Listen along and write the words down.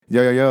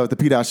Yo, the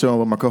P Dot Show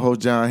with my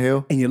co-host John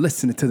Hill. And you're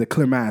listening to the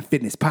Clear Mind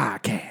Fitness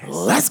Podcast.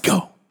 Let's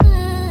go.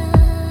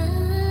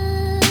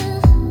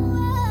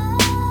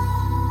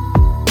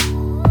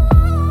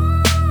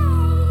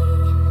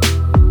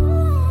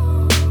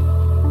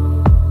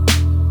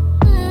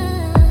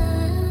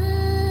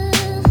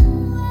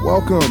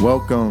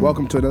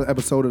 Welcome to another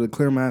episode of the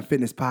Clear Mind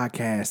Fitness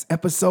Podcast.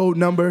 Episode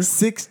number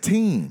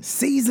 16.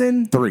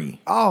 Season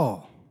 3.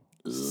 Oh.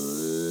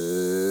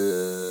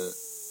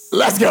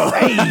 Let's go.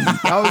 Hey,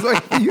 I was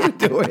waiting for you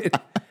to do it.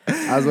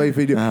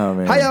 Oh,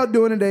 man. How y'all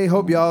doing today?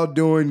 Hope y'all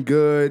doing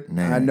good.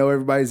 Man. I know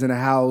everybody's in the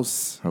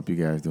house, Hope you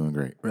guys doing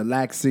great.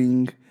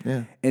 relaxing,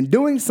 Yeah. and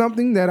doing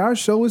something that our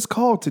show is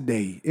called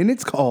today. And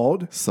it's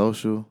called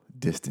Social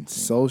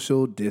distancing.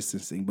 social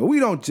distancing. But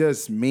we don't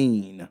just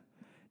mean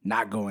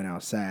not going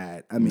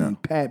outside. I mean,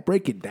 Pat,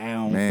 break it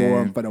down Man. for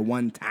them for the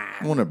one I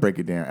time. want to break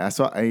it down.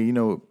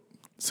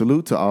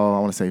 Salute to all. I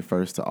want to say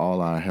first to all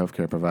our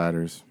healthcare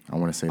providers. I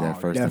want to say that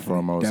first and definitely,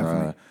 foremost.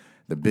 definitely.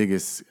 The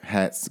biggest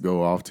hats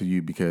go off to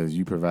you because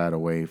you provide a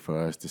way for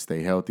us to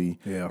stay healthy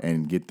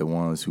and get the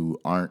ones who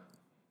aren't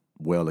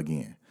well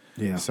again.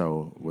 Yeah.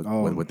 So with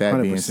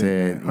that being 100%,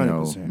 said,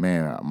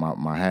 man, 100%.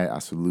 my hat, I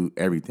salute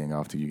everything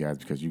off to you guys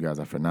because you guys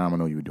are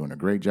phenomenal. You're doing a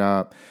great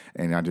job,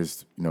 and I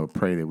just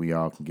pray that we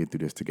all can get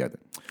through this together.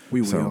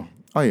 We will.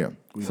 Oh yeah.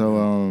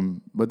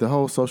 But the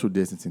whole social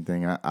distancing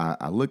thing,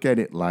 I look at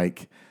it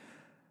like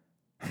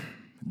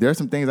there are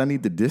some things I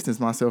need to distance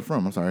myself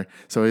from. I'm sorry.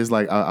 So it's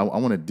like I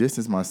want to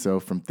distance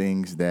myself from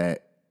things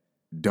that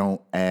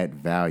don't add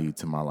value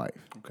to my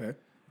life. Okay.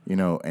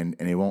 And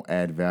it won't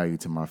add value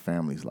to my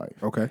family's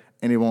life. Okay.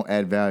 And it won't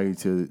add value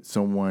to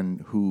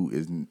someone who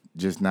is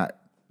just not,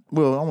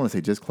 well, I want to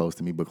say just close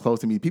to me, but close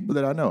to me, people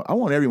that I know. I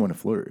want everyone to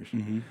flourish.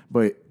 Mm-hmm.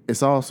 But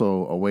it's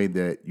also a way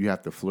that you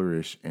have to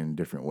flourish in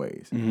different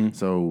ways. Mm-hmm.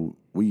 So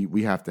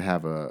we have to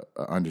have a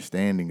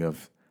understanding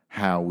of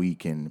how we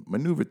can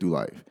maneuver through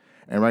life.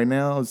 And right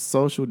now,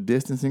 social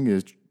distancing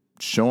is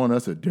showing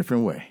us a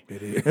different way.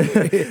 It is.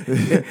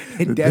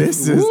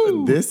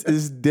 This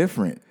is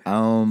different.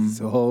 It's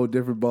a whole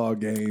different ball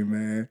game,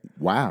 man.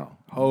 Wow.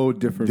 Whole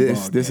different ball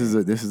game. This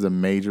is a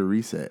major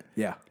reset.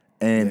 Yeah.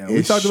 And we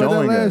it's talked about that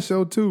showing last us,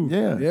 show too.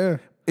 Yeah. Yeah.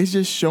 It's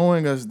just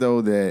showing us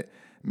though that,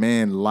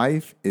 man,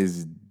 life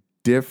is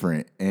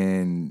different,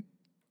 and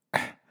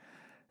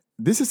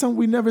this is something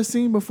we've never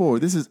seen before.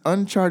 This is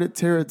uncharted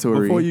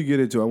territory. Before you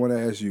get into it, I want to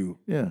ask you,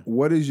 Yeah.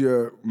 what is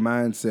your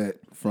mindset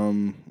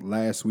from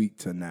last week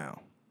to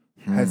now?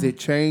 Has it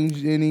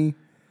changed any?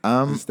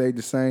 Has it stayed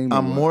the same?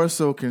 I'm more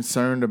so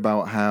concerned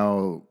about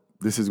how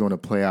this is going to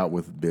play out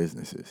with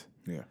businesses.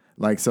 Yeah.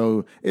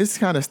 So it's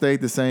kind of stayed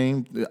the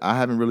same. I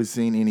haven't really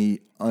seen any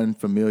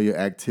unfamiliar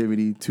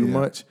activity too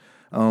much.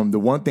 The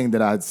one thing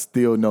that I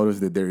still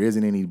noticed that there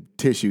isn't any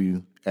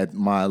tissue at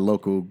my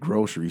local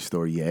grocery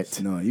store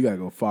yet. No, you got to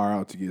go far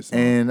out to get some.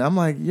 And I'm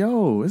like,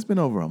 yo, it's been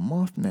over a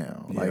month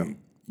now. Like,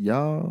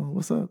 y'all,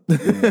 what's up?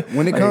 Yeah.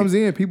 When it comes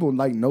in, people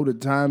know the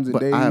times and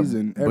days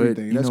and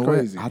everything. That's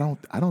crazy. I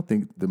don't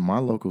think that my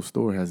local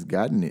store has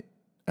gotten it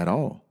at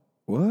all.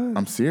 What?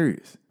 I'm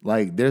serious.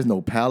 Like, there's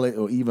no pallet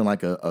or even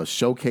like a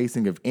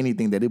showcasing of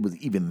anything that it was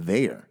even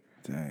there.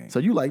 Dang. So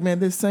you like, man,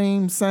 this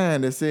same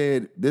sign that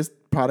said this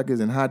product is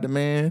in high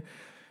demand.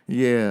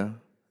 Yeah.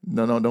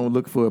 No, don't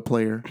look for a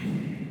player.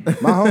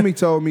 My homie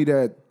told me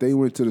that they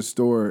went to the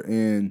store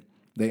and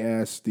they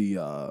asked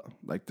the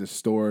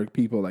store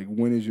people, like,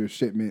 when is your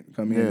shipment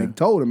coming in? They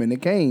told them and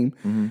it came.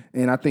 Mm-hmm.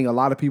 And I think a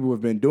lot of people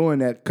have been doing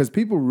that because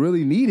people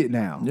really need it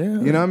now. Yeah.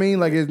 You know what I mean?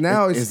 Like,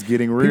 it's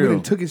getting real.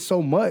 People took it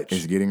so much.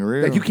 It's getting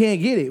real. Like, you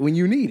can't get it when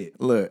you need it.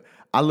 Look,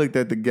 I looked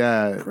at the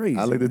guy. Crazy,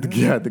 I looked at the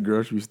guy at the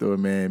grocery store,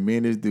 man. Me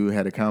and this dude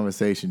had a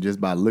conversation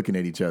just by looking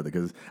at each other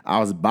because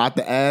I was about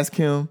to ask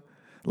him,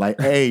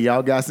 like, hey,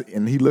 y'all got some?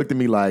 And he looked at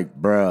me like,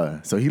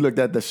 bruh. So he looked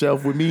at the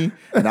shelf with me,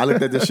 and I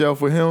looked at the shelf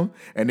with him,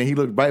 and then he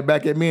looked right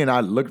back at me, and I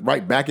looked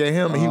right back at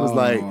him, and he was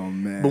like,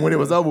 man. But when it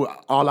was over,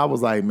 all I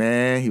was like,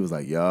 man, he was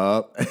like,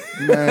 yup.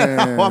 Man.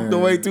 I walked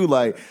away too,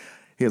 like,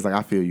 he was like,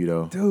 I feel you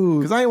though.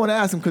 Dude. Because I didn't want to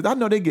ask him, because I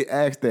know they get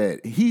asked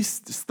that.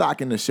 He's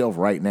stocking the shelf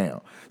right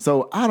now.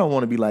 So I don't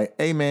want to be like,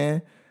 hey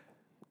man,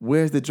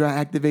 where's the dry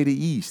activated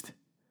yeast?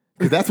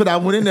 Because that's what I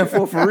went in there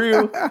for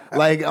real.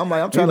 Like, I'm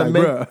trying to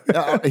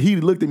make. He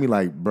looked at me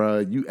like,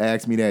 bruh, you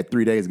asked me that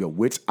 3 days ago,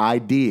 which I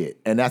did.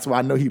 And that's why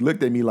I know he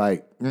looked at me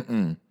like,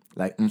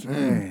 Like,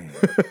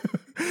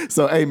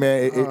 So, hey,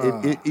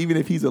 man, even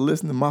if he's a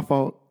listener, my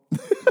fault.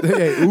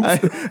 Hey, oops.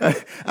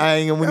 I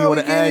ain't gonna really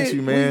want to ask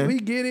you, man. We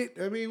get it.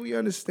 I mean, we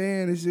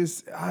understand. It's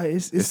just,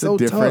 it's a so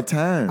different tough.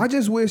 time. I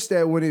just wish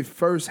that when it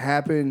first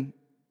happened,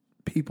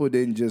 people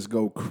didn't just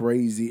go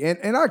crazy.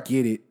 And I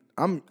get it.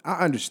 I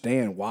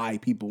understand why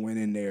people went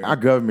in there. Our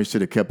government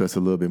should have kept us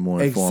a little bit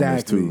more informed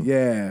Exactly, too.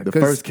 yeah. The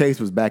first case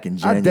was back in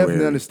January. I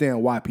definitely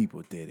understand why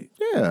people did it.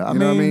 Yeah, I You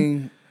know what I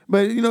mean?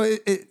 But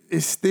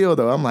it's still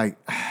though. I'm like,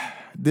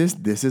 this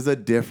is a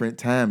different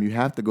time. You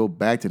have to go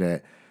back to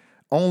that,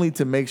 only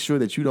to make sure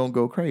that you don't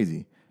go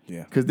crazy.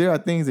 Yeah. Because there are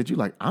things that you're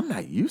like, I'm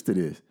not used to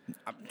this.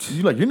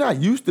 You're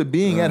not used to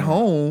being at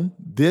home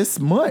this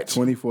much.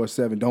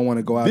 24/7. Don't want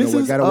to go out. This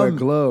is gotta wear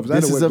gloves.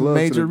 This is a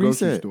major to the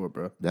grocery reset. store,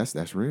 bro.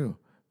 That's real.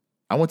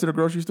 I went to the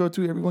grocery store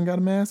too. Everyone got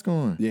a mask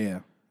on. Yeah.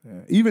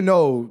 Even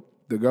though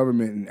the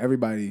government and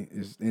everybody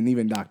is, and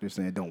even doctors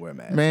saying don't wear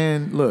masks.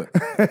 Man, look.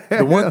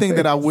 The one thing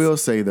that I will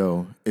say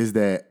though is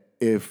that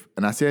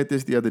and I said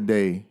this the other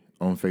day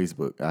on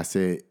Facebook, I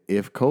said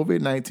if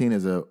COVID-19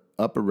 is a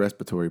upper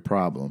respiratory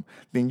problem,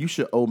 then you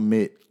should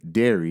omit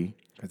dairy.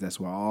 Because that's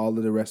where all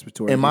of the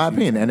respiratory. In my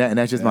opinion, and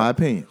that's just my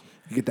opinion.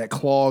 You get that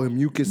clog and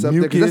mucus up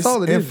there. Mucus, That's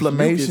all it is.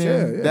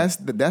 inflammation. Mucus,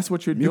 That's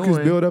what you're mucus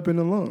doing. build up in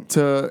the lungs.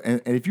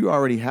 And if you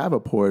already have a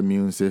poor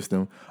immune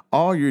system,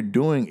 all you're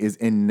doing is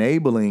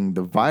enabling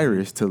the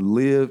virus to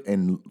live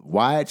and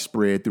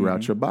widespread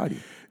throughout your body.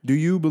 Do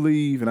you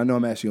believe? And I know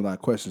I'm asking you a lot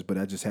of questions, but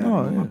I just have it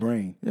on my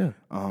brain. Yeah.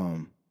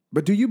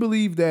 But do you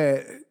believe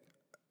that?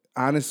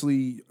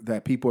 Honestly,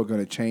 that people are going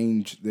to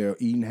change their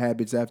eating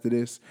habits after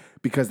this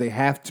because they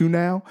have to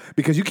now?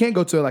 Because you can't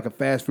go to like a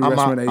fast food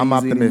restaurant that I'm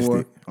easy optimistic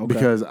anymore. Okay.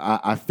 because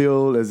I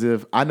feel as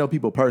if I know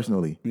people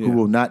personally who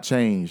will not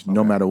change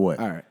no matter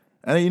what. All right.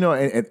 And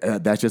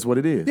and that's just what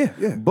it is.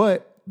 Yeah.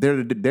 But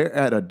they're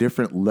at a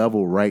different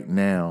level right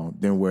now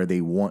than where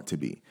they want to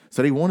be.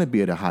 So they want to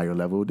be at a higher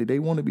level. They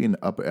want to be in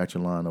the upper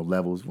echelon of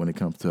levels when it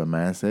comes to a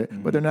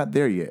mindset, but they're not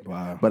there yet.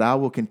 Wow. But I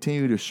will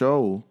continue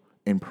to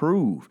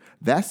improve.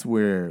 That's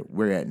where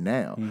we're at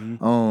now.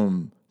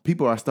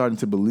 People are starting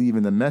to believe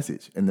in the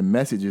message, and the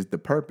message is the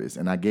purpose.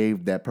 And I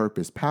gave that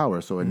purpose power.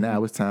 So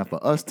now it's time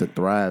for us to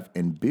thrive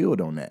and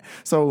build on that.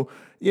 So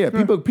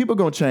people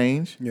gonna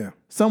change. Yeah.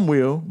 Some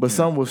will, but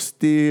some will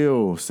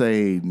still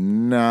say,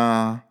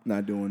 nah,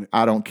 Not doing it.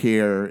 I don't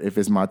care. If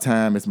it's my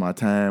time, it's my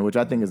time, which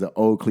I think is an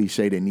old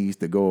cliche that needs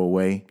to go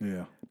away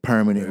Yeah.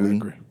 permanently.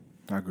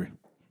 I agree.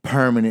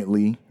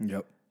 Permanently.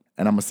 Yep.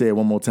 And I'm gonna say it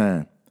one more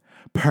time.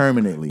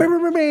 Permanently.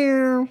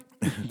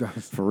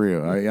 For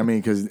real. I mean,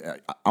 because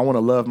I want to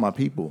love my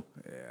people.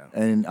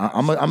 Yeah. And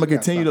I'm going to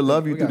continue to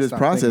love you through this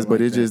process,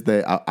 but it's just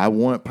that I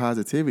want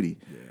positivity.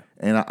 Yeah.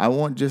 And I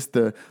want just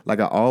like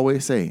I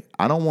always say,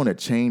 I don't want to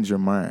change your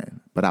mind,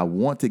 but I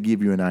want to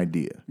give you an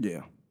idea.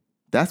 Yeah.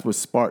 That's what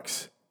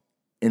sparks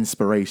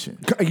inspiration.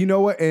 You know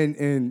what?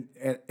 And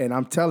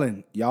I'm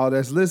telling y'all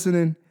that's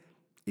listening,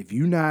 if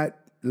you not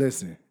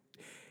listen,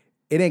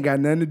 it ain't got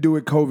nothing to do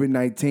with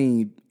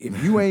COVID-19.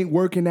 If you ain't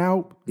working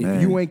out,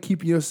 if you ain't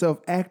keeping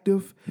yourself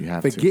active,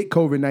 forget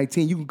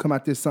COVID-19. You can come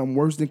out there something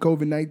worse than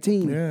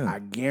COVID-19. Yeah. I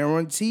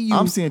guarantee you.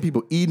 I'm seeing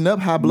people eating up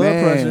high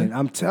blood pressure.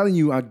 I'm telling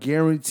you, I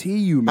guarantee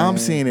you, man. I'm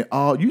seeing it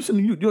all. You see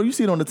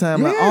it on the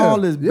timeline. All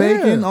this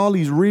bacon, all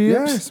these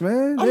ribs. Yes,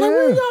 man. I'm like,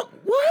 where y'all?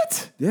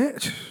 What? Yeah.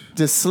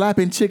 Just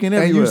slapping chicken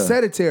everywhere. And you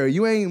sedentary.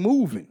 You ain't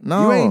moving.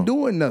 No. You ain't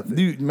doing nothing.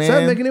 Dude, man.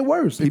 Start making it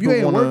worse. If you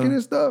ain't working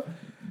and stuff.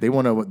 They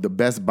want the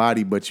best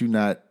body, but you're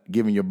not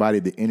giving your body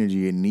the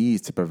energy it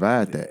needs to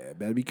provide that. Yeah,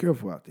 better be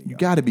careful out there. You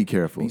got to be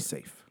careful. Be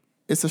safe.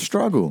 It's a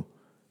struggle.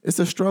 It's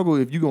a struggle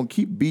if you're going to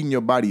keep beating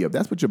your body up.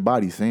 That's what your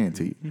body's saying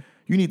to you.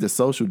 You need to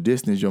social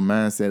distance your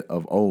mindset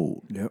of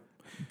old. Yep.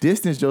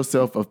 Distance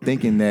yourself of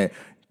thinking that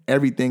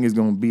everything is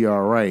going to be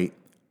all right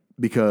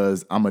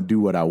because I'm going to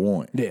do what I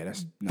want. Yeah,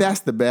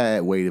 that's the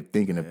bad way of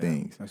thinking of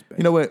things. That's bad.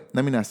 You know what?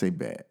 Let me not say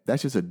bad.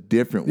 That's just a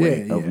different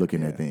way of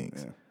looking at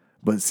things. Yeah.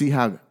 But see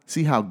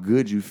how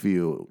good you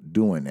feel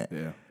doing that.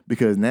 Yeah.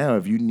 Because now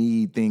if you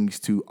need things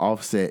to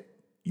offset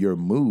your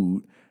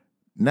mood,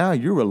 now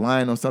you're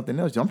relying on something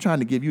else. I'm trying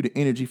to give you the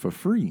energy for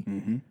free.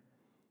 Mm-hmm.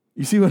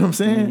 You see what I'm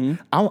saying?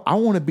 Mm-hmm. I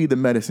want to be the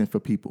medicine for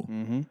people.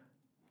 Mm-hmm.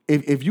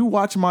 If you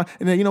watch and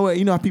then you know what?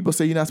 You know how people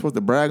say you're not supposed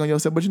to brag on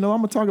yourself, but I'm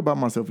going to talk about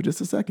myself for just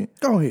a second.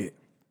 Go ahead.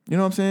 You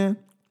know what I'm saying?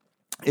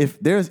 If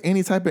there's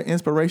any type of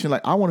inspiration,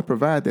 like I want to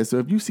provide that. So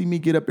if you see me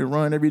get up and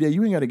run every day,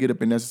 you ain't got to get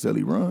up and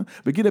necessarily run,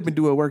 but get up and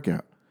do a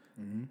workout.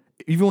 Mm-hmm.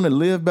 If you want to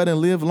live better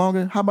and live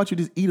longer, how about you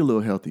just eat a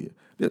little healthier?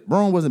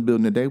 Rome wasn't built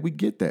in a day. We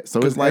get that. So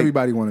it's like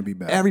everybody want to be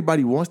better.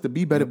 Everybody wants to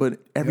be better, but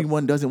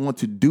everyone doesn't want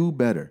to do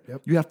better.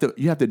 Yep.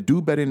 You have to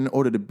do better in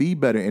order to be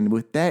better. And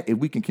with that, if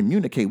we can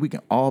communicate, we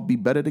can all be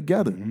better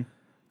together. Mm-hmm.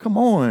 Come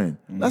on,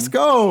 let's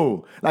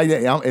go. Like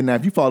that. And now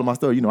if you follow my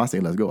story, I say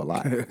let's go a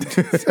lot.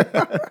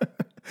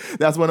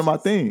 That's one of my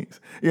things,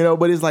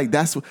 but it's like,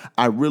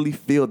 I really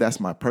feel that's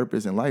my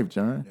purpose in life,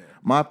 John. Yeah.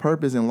 My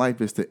purpose in life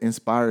is to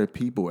inspire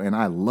people, and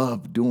I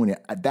love doing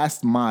it.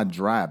 That's my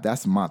drive.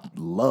 That's my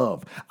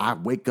love. I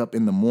wake up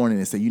in the morning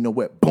and say, you know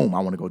what? Boom, I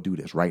want to go do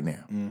this right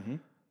now. Mm-hmm.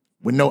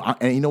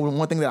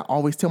 One thing that I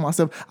always tell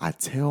myself, I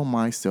tell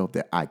myself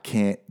that I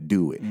can't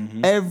do it.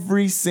 Mm-hmm.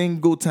 Every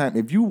single time.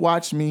 If you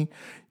watch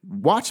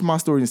my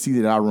stories and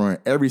see that I run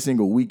every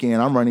single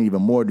weekend. I'm running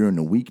even more during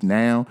the week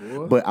now.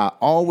 What? But I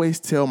always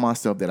tell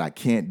myself that I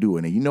can't do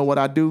it. And you know what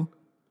I do?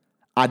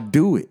 I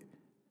do it.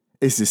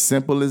 It's as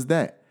simple as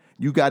that.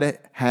 You got to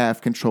have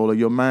control of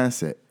your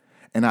mindset.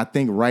 And I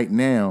think right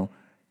now,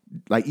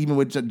 like even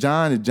with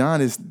John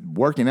is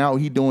working out.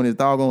 He doing his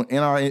doggone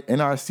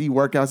NRC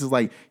workouts. It's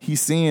like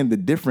he's seeing the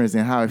difference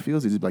in how it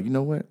feels. He's just like, you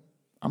know what?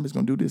 I'm just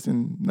going to do this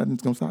and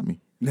nothing's going to stop me.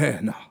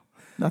 Yeah, no.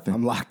 Nothing.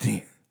 I'm locked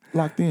in.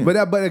 Locked in.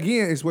 But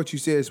again, it's what you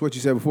said. It's what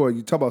you said before.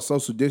 You talk about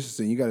social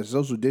distancing. You got to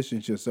social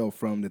distance yourself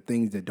from the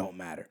things that don't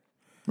matter.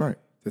 Right.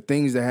 The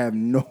things that have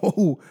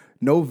no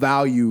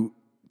value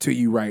to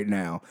you right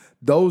now.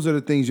 Those are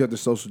the things you have to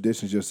social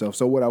distance yourself.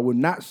 So what I would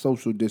not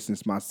social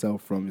distance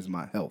myself from is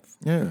my health.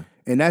 Yeah.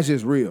 And that's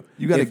just real.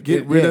 You got to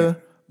get rid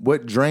of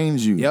what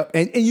drains you. Yep.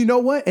 And you know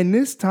what? In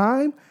this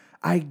time,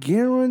 I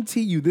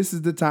guarantee you this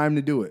is the time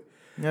to do it.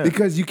 Yeah.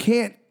 Because you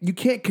can't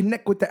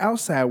connect with the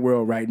outside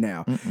world right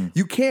now.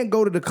 You can't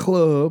go to the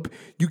club.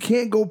 You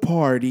can't go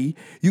party.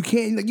 You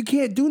can't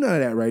do none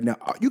of that right now.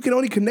 You can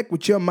only connect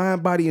with your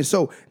mind, body, and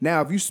soul.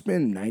 Now, if you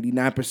spend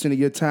 99% of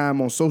your time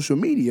on social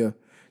media,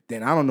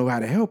 then I don't know how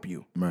to help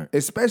you. Right.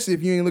 Especially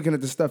if you ain't looking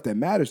at the stuff that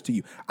matters to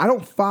you. I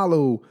don't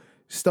follow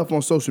stuff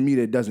on social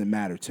media that doesn't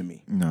matter to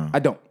me. No. I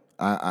don't.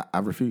 I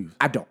refuse.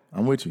 I don't.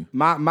 I'm with you.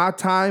 My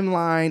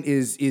timeline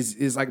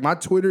is like my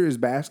Twitter is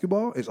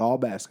basketball. It's all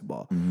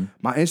basketball.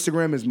 My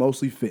Instagram is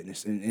mostly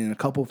fitness and a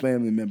couple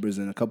family members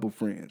and a couple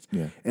friends.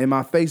 Yeah. And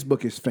my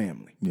Facebook is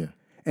family. Yeah.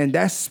 And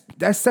that's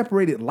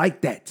separated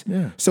like that.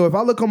 Yeah. So if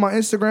I look on my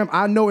Instagram,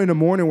 I know in the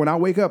morning when I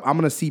wake up, I'm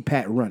gonna see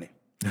Pat running.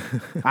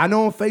 I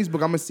know on Facebook,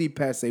 I'm gonna see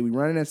Pat say we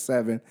running at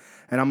 7,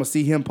 and I'm gonna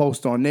see him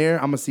post on there.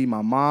 I'm gonna see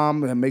my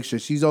mom and make sure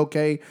she's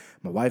okay.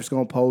 My wife's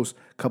gonna post,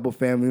 a couple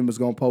family members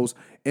gonna post.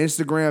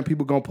 Instagram,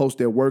 people gonna post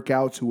their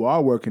workouts who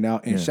are working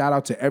out, and shout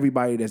out to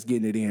everybody that's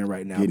getting it in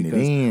right now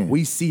because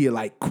we see it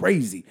like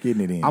crazy.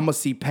 Getting it in. I'm gonna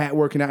see Pat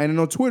working out, and then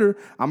on Twitter,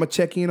 I'm gonna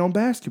check in on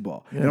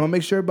basketball, and I'm gonna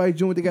make sure everybody's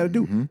doing what they gotta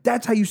do.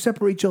 That's how you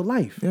separate your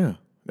life. Yeah.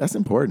 That's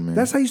important, man.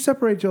 That's how you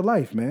separate your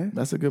life, man.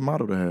 That's a good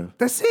model to have.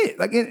 That's it.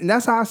 Like, and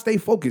that's how I stay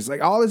focused.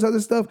 Like all this other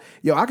stuff,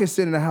 yo, I can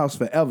sit in the house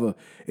forever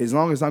as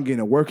long as I'm getting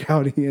a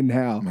workout in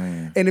now.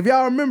 Man. And if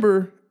y'all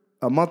remember,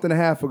 a month and a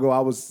half ago, I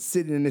was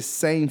sitting in this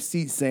same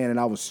seat saying that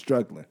I was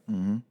struggling.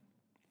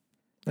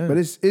 Yeah. But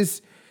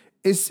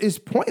it's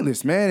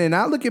pointless, man. And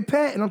I look at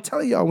Pat and I'm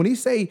telling y'all, when he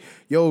say,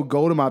 yo,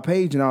 go to my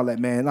page and all that,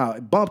 man, nah,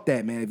 bump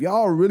that, man. If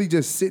y'all really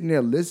just sitting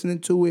there listening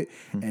to it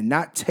and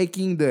not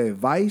taking the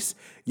advice,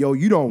 yo,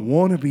 you don't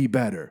want to be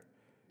better.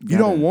 You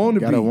don't want to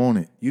be. You gotta want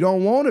it. You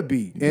don't want to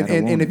be.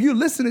 And if you're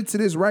listening to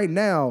this right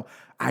now,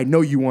 I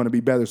know you want to be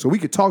better. So we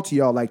could talk to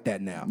y'all like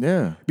that now.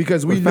 Yeah.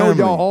 Because we know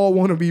y'all all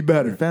want to be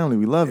better. We're family,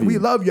 we love you. We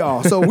love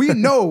y'all. So we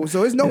know.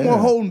 So it's no more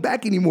holding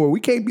back anymore. We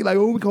can't be like,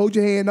 oh, we can hold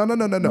your hand.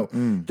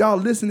 No. Y'all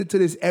listening to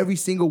this every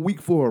single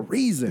week for a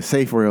reason. The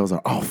safe rails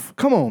are off.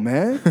 Come on,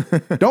 man.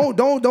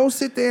 Don't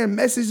sit there and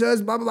message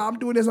us, blah, blah, blah. I'm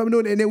doing this, I'm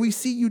doing it. And then we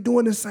see you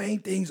doing the same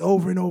things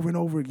over and over and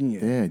over again.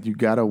 Yeah, you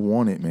gotta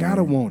want it, man.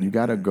 Gotta want it. You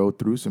gotta go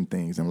through some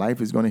things, and life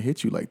is gonna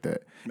hit you like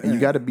that. Man. And you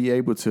gotta be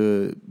able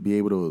to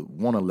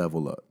want to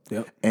level up.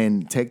 Yep.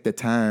 And take the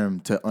time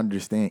to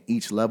understand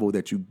each level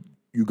that you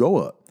go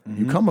up,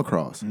 you come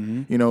across.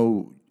 You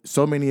know,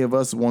 so many of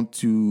us want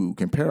to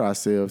compare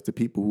ourselves to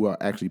people who are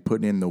actually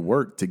putting in the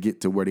work to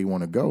get to where they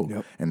want to go.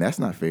 Yep. And that's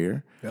not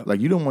fair. Yep.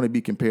 Like, you don't want to be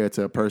compared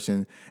to a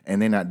person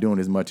and they're not doing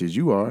as much as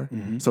you are.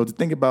 So to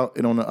think about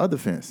it on the other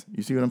fence,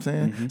 you see what I'm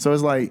saying? So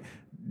it's like,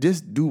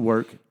 just do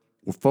work.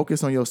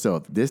 Focus on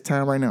yourself. This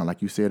time right now,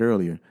 like you said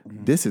earlier,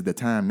 this is the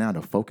time now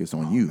to focus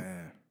on you. Man.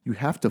 You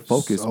have to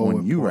focus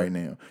on you right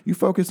now. You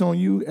focus on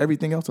you,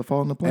 everything else will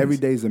fall into place. Every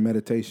day is a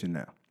meditation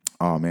now.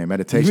 Oh, man,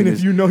 meditation. Even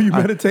if you know you're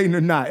meditating or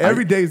not,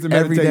 every day is a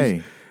meditation. Every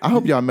day. I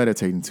hope y'all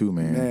meditating too,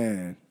 man.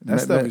 Man, that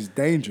stuff is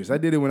dangerous. I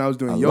did it when I was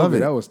doing yoga.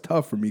 That was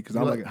tough for me because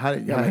I'm like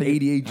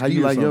ADHD. How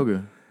you like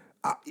yoga?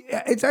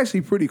 It's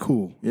actually pretty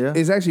cool. Yeah?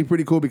 It's actually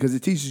pretty cool because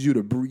it teaches you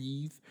to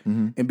breathe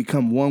and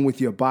become one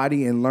with your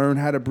body and learn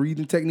how to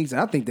breathing techniques.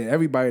 And I think that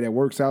everybody that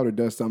works out or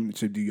does something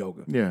should do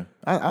yoga. Yeah.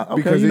 Okay,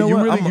 because you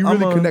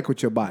really connect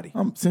with your body.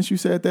 Since you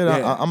said that,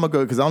 I'm going to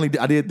go because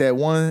I did that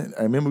one.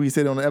 I remember we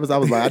said it on the episode. I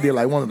was like, I did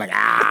like one. Like,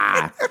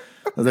 I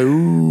was like,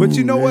 ooh. But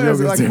you know what? It's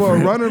like for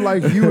a runner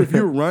like you, if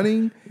you're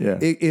running, yeah.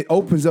 it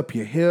opens up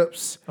your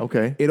hips.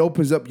 Okay. It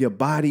opens up your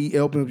body. It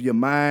opens up your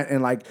mind.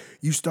 And like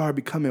you start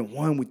becoming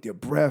one with your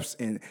breaths.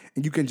 And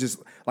you can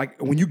just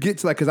like when you get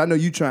to like, because I know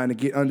you trying to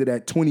get under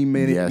that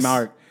 20-minute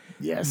mark.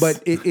 Yes.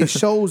 But it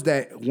shows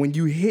that when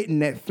you hitting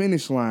that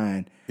finish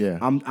line, yeah.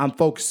 I'm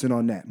focusing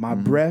on that. My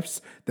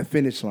breaths, the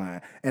finish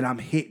line, and I'm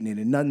hitting it,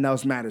 and nothing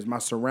else matters. My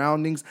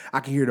surroundings,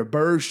 I can hear the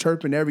birds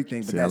chirping,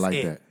 everything. But that's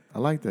it. I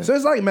like that. So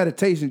it's like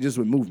meditation just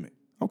with movement.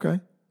 Okay.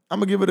 I'm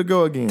gonna give it a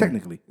go again.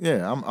 Technically.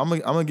 Yeah, I'm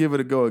gonna give it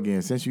a go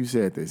again since you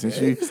said this.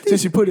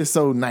 Since you put it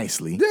so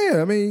nicely.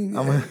 Yeah, I mean,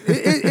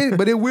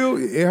 but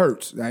it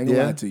hurts. I ain't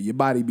gonna lie to you. Your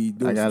body be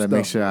doing. I gotta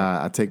make sure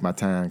I take my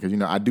time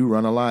because I do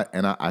run a lot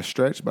and I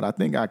stretch, but I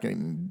think I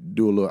can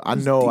do a little. I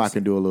know I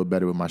can do a little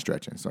better with my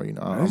stretching. So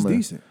it's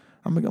decent.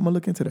 I'm gonna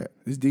look into that.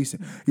 It's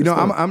decent.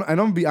 I'm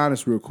gonna be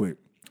honest real quick.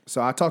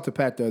 So I talked to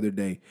Pat the other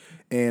day,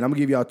 and I'm gonna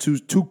give y'all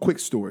two quick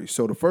stories.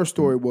 So the first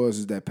story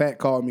is that Pat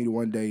called me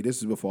one day. This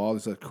is before all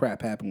this other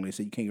crap happened when they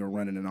said you can't go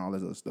running and all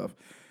this other stuff.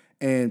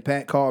 And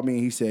Pat called me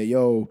and he said,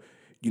 "Yo,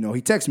 he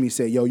texted me and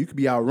said, yo, you could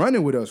be out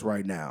running with us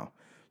right now."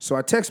 So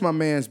I text my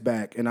man's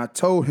back and I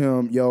told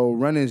him, "Yo,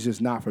 running is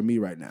just not for me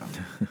right now."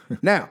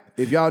 Now,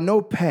 if y'all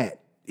know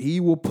Pat, he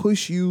will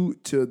push you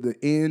to the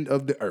end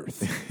of the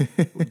earth.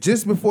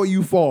 Just before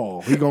you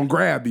fall, he gonna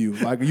grab you.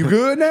 Like, you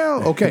good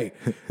now? Okay.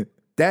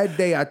 That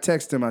day I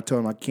texted him, I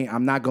told him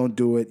I'm not gonna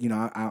do it,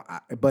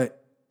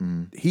 but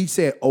he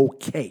said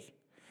okay.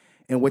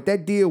 And what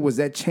that did was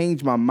that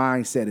changed my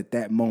mindset at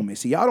that moment.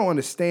 See, y'all don't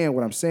understand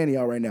what I'm saying to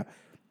y'all right now.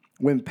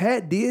 When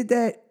Pat did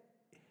that,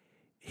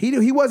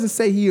 he wasn't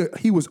saying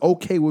he was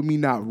okay with me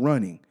not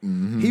running.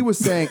 Mm-hmm. He was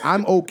saying,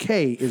 I'm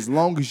okay as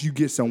long as you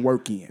get some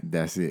work in.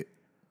 That's it.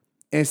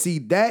 And see,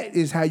 that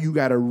is how you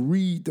got to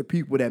read the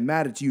people that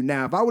matter to you.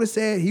 Now, if I would have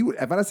said,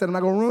 if I said I'm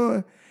not going to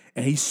run,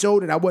 and he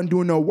showed that I wasn't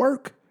doing no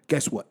work,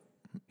 guess what?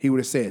 He would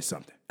have said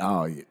something.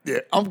 Oh, yeah.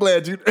 I'm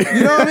glad you...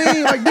 You know what I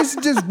mean? Like, this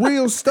is just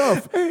real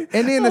stuff. And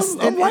then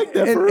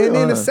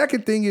the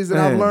second thing is that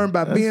I've learned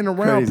by being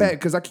around Pat,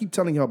 because I keep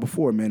telling y'all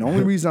before, man, the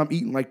only reason I'm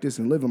eating like this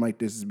and living like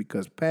this is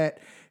because Pat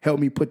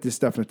helped me put this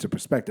stuff into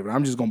perspective. And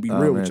I'm just going to be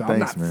real with y'all.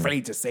 Thanks, I'm not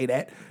afraid to say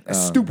that. That's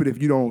stupid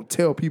if you don't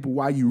tell people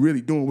why you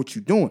really doing what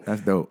you're doing.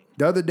 That's dope.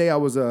 The other day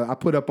I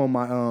put up on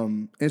my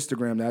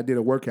Instagram that I did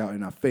a workout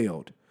and I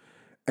failed.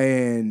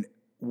 And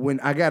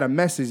when I got a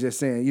message that's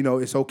saying,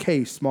 it's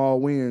okay, small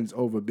wins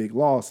over big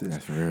losses.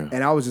 That's real.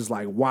 And I was just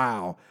like,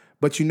 wow.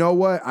 But you know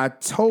what? I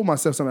told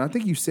myself something. I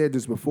think you said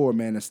this before,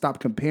 man, to stop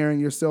comparing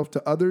yourself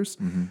to others.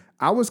 Mm-hmm.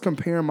 I was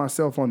comparing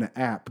myself on the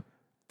app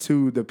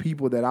to the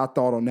people that I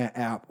thought on that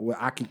app where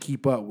I can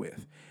keep up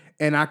with.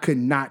 And I could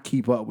not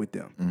keep up with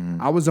them.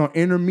 Mm-hmm. I was on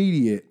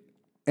intermediate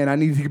and I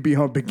needed to be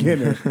on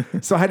beginner.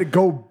 So I had to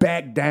go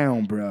back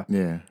down, bro.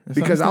 Yeah.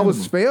 Because I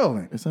was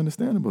failing. It's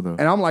understandable, though.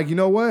 And I'm like, you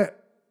know what?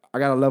 I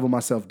got to level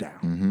myself down.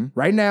 Mm-hmm.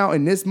 Right now,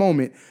 in this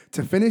moment,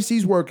 to finish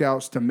these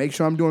workouts, to make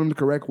sure I'm doing them the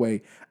correct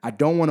way, I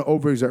don't want to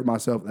overexert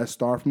myself. Let's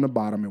start from the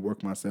bottom and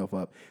work myself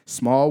up.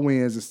 Small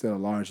wins instead of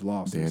large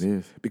losses. There it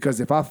is. Because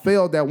if I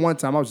failed that one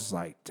time, I was just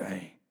like,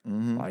 dang,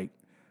 like,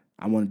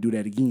 I want to do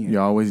that again. You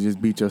always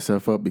just beat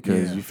yourself up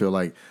because you feel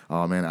like,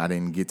 oh, man, I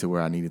didn't get to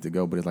where I needed to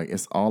go. But it's like,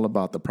 it's all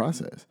about the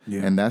process.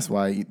 Yeah. And that's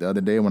why the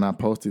other day when I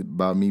posted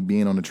about me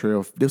being on the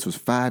trail, this was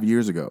 5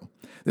 years ago.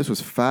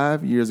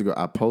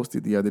 I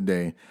posted the other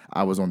day.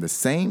 I was on the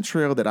same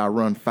trail that I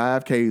run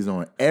 5Ks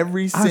on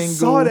every single. I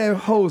saw that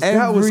post.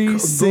 That was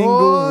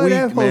single week,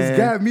 that post man.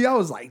 got me. I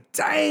was like,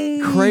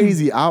 dang,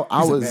 crazy. I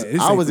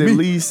was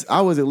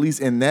at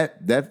least in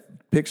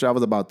that picture. I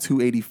was about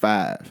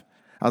 285.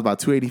 I was about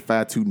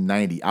 285,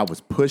 290. I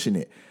was pushing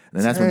it,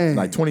 and that's when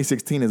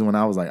 2016 is when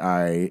I was like, all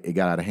right, it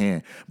got out of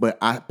hand. But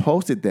I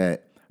posted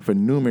that for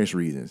numerous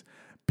reasons.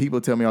 People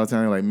tell me all the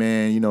time, like,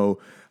 man,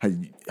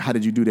 how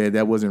did you do that?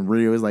 That wasn't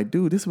real. It's like,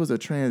 dude, this was a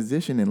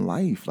transition in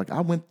life. Like,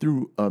 I went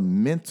through a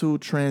mental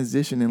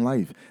transition in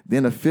life.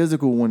 Then a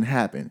physical one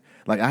happened.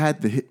 Like, I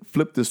had to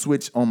flip the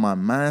switch on my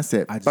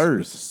mindset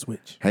first.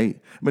 Switch.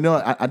 Hey, but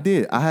no, I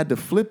did. I had to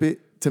flip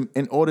it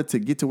in order to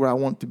get to where I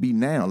want to be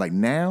now. Like,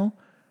 now,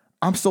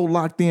 I'm so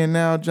locked in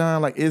now,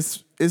 John. Like,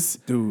 it's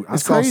dude, I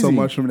it's saw crazy. so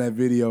much from that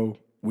video.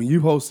 When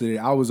you posted it,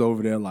 I was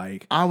over there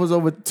like... I was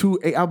about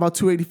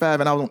 285,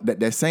 and I was on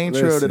that same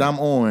trail that I'm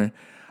on.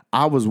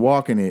 I was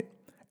walking it,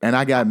 and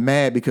I got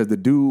mad because the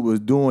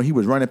dude he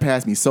was running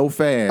past me so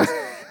fast,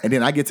 and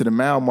then I get to the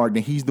mile mark,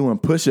 and he's doing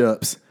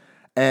push-ups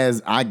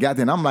as I got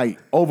there, and I'm like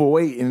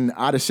overweight and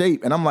out of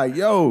shape, and I'm like,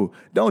 yo,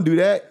 don't do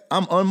that.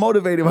 I'm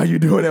unmotivated while you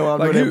doing that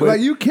while I'm doing that. Like,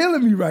 you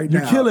killing me right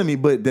now. You're killing me,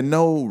 but to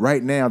know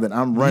right now that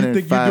I'm running 5Ks.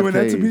 You think you're doing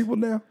that to people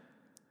now?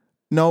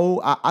 No,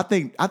 I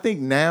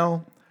think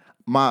now...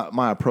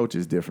 My approach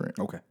is different.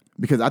 Okay.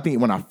 Because I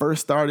think when I first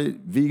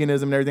started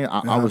veganism and everything,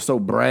 I was so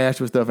brash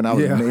with stuff, and I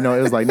was,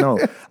 it was like, no,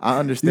 I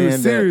understand. You're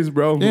serious,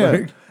 bro.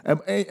 Yeah,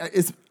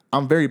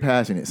 I'm very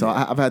passionate, so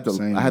I had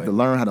to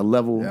learn how to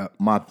level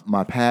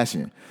my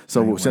passion.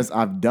 So since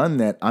I've done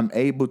that, I'm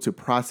able to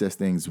process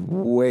things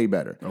way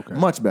better,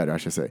 much better, I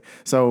should say.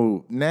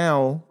 So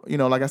now,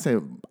 like I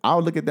said,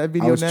 I'll look at that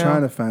video. I was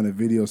trying to find a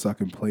video so I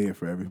can play it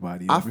for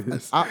everybody. I find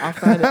it.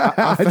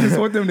 I just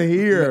want them to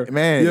hear,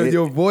 man,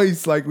 your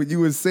voice, like what you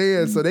were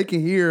saying, so they can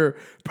hear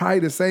probably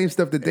the same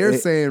stuff that they're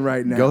saying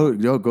right now.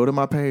 Go to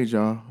my page,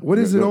 y'all. What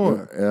is it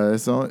on?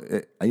 It's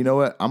on. You know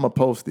what? I'm gonna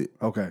post it.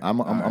 Okay, I'm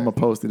gonna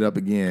post it up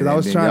again. Because I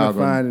was trying to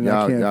find it.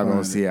 Y'all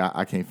gonna see it.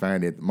 I can't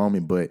find it at the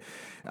moment, but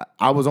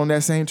I was on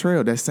that same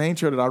trail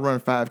that I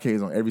run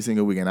 5Ks on every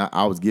single week, and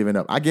I was giving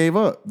up. I gave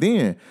up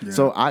then. Yeah.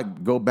 So I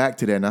go back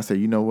to that, and I say,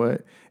 you know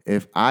what?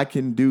 If I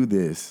can do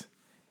this,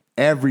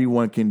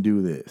 everyone can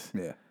do this.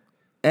 Yeah.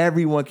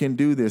 Everyone can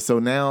do this. So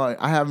now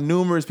I have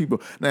numerous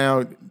people.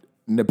 Now,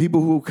 the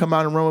people who come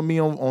out and run with me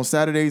on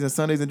Saturdays and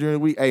Sundays and during the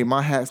week, hey,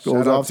 my hat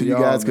goes off to you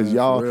guys because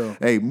y'all,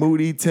 hey,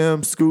 Moody,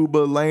 Tim, Scuba,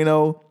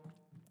 Lano,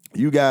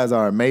 you guys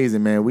are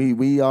amazing, man.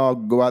 We all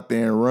go out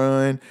there and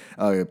run.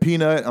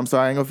 Peanut, I'm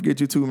sorry, I ain't gonna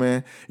forget you too,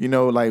 man.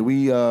 Like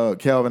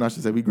Kelvin, I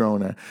should say, we grown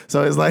now.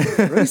 So it's like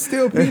he's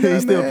still Peanut.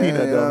 He's still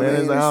Peanut though, man.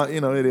 It's like,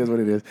 it is what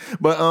it is.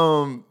 But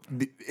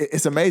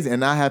it's amazing,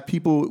 and I have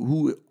people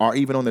who are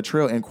even on the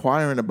trail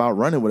inquiring about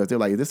running with us. They're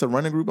like, "Is this a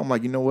running group?" I'm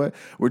like, you know what?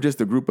 We're just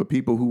a group of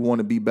people who want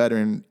to be better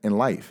in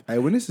life. Hey,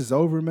 when this is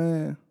over,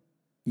 man,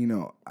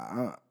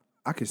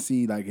 I can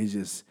see like it's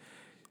just.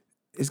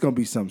 it's gonna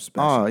be something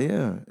special. Oh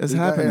yeah, it's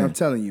happening. I'm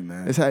telling you,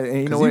 man. It's happening.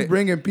 And you know he's what?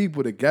 bringing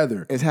people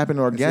together. It's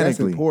happening organically. That's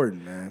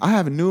important, man. I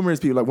have numerous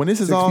people. Like when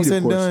this is 6 all feet,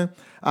 said of and course.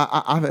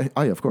 done,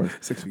 oh yeah, of course,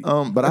 6 feet.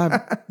 But I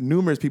have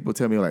numerous people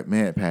tell me like,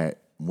 man, Pat,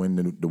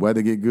 when the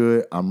weather get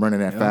good, I'm running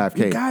that 5K.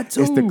 You got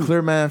to. It's the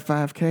Clearmine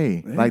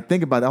 5K. Yeah. Like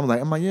think about it. I'm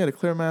like, yeah, the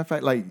Clearmine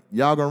 5. Like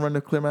y'all gonna run the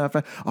Clearmine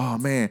 5? Oh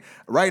man,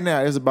 right now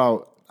it's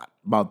about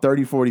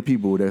 30, 40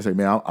 people that say,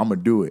 man, I'm gonna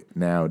do it.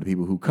 Now the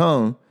people who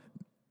come,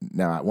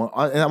 now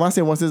and I'm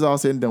saying once this is all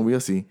said and done, we'll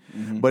see.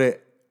 Mm-hmm.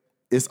 But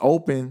it's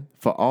open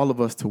for all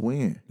of us to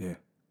win. Yeah.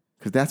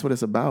 Because that's what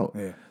it's about.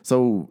 Yeah.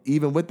 So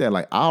even with that,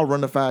 like I'll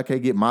run the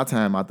 5K, get my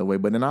time out the way,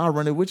 but then I'll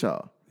run it with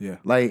y'all. Yeah.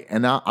 Like,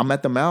 and I'm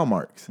at the mile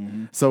marks.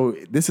 Mm-hmm. So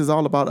this is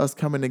all about us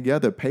coming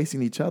together,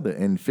 pacing each other,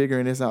 and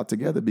figuring this out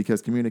together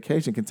because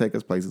communication can take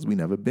us places we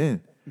never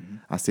been. Mm-hmm.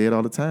 I say it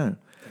all the time.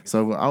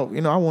 So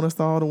I want us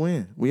to all to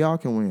win. We all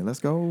can win. Let's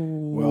go.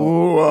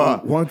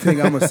 Well, one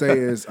thing I'm gonna say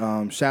is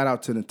shout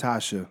out to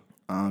Natasha.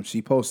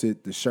 She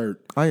posted the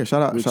shirt. Oh yeah,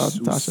 shout out to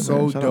Tasha.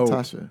 So shout dope.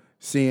 out Tasha.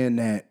 Seeing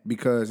that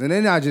and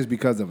then not just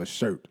because of a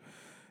shirt,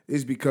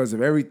 it's because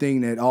of everything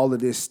that all of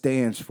this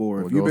stands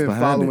for. If you've been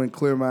following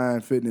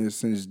Clearmine Fitness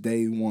since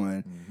day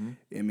one,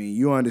 I mean,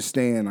 you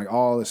understand like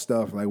all the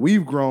stuff. Like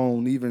we've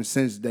grown even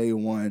since day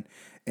one,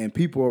 and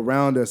people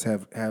around us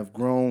have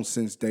grown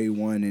since day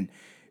one. And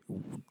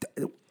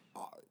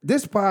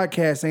this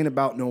podcast ain't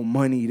about no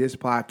money. This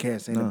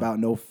podcast ain't about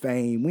no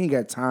fame. We ain't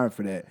got time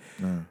for that.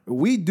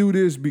 We do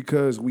this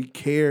because we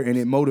care and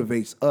it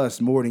motivates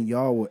us more than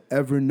y'all will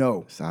ever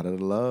know. It's out of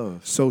the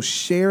love. So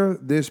share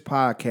this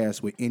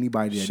podcast with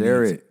anybody that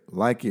share needs it.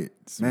 Like it.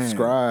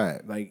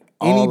 Subscribe. Man, like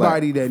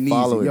anybody that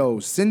needs it. Yo,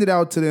 send it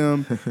out to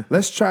them.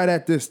 Let's try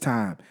that this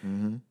time.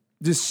 Mm-hmm.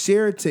 Just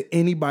share it to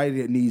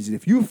anybody that needs it.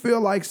 If you feel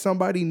like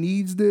somebody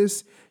needs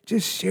this,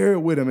 just share it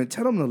with them and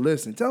tell them to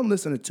listen. Tell them to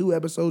listen to 2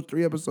 episodes,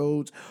 3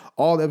 episodes,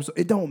 all the episodes.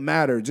 It don't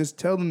matter. Just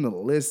tell them to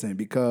listen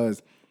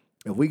because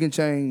if we can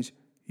change,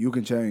 you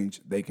can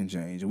change, they can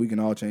change, and we can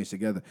all change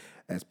together.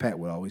 As Pat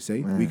would always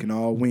say, we can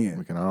all win.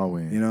 We can all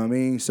win. You know what I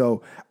mean?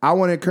 So I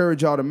want to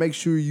encourage y'all to make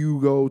sure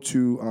you go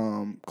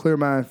to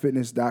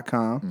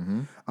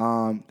clearmindfitness.com.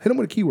 Mm-hmm. Hit them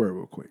with a keyword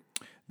real quick.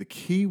 The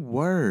key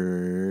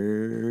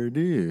word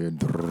is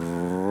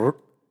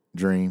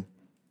dream.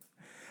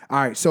 All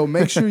right, so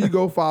make sure you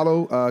go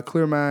follow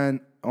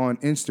Clearmind on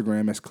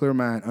Instagram. That's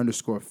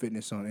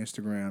Clearmind_fitness on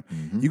Instagram.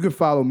 Mm-hmm. You can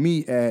follow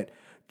me at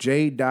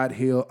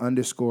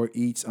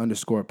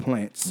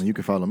j.hill_eats_plants. And you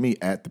can follow me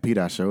at the P.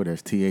 Show.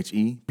 That's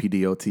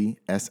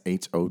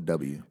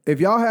THEPDOTSHOW. If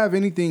y'all have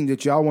anything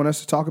that y'all want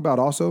us to talk about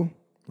also,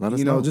 let us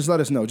know. Just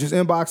let us know. Just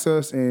inbox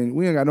us, and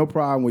we ain't got no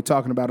problem with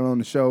talking about it on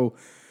the show.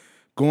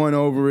 Going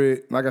over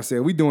it. Like I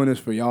said, we doing this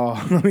for y'all.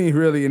 I mean,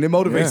 really. And it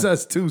motivates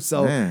us too.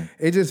 So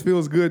it just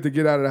feels good to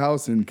get out of the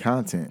house and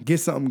content. Get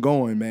something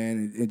going,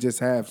 man. And just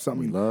have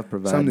something. We love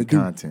providing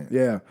content.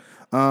 Yeah.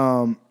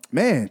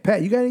 Man,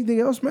 Pat, you got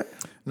anything else, man?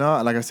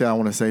 No, like I said, I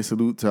want to say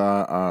salute to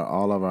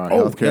all of our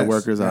healthcare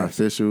workers, our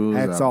officials,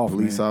 our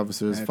police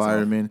officers,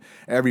 firemen,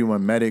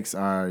 everyone, medics,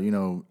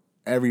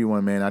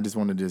 everyone, man. I just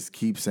want to just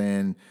keep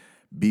saying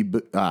be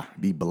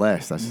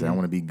blessed. I say I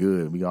want to be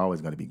good. We always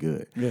got to be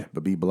good. Yeah.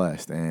 But be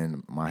blessed.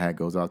 And my hat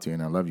goes out to you,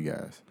 and I love you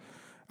guys.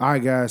 All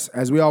right, guys.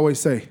 As we always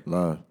say,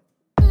 love.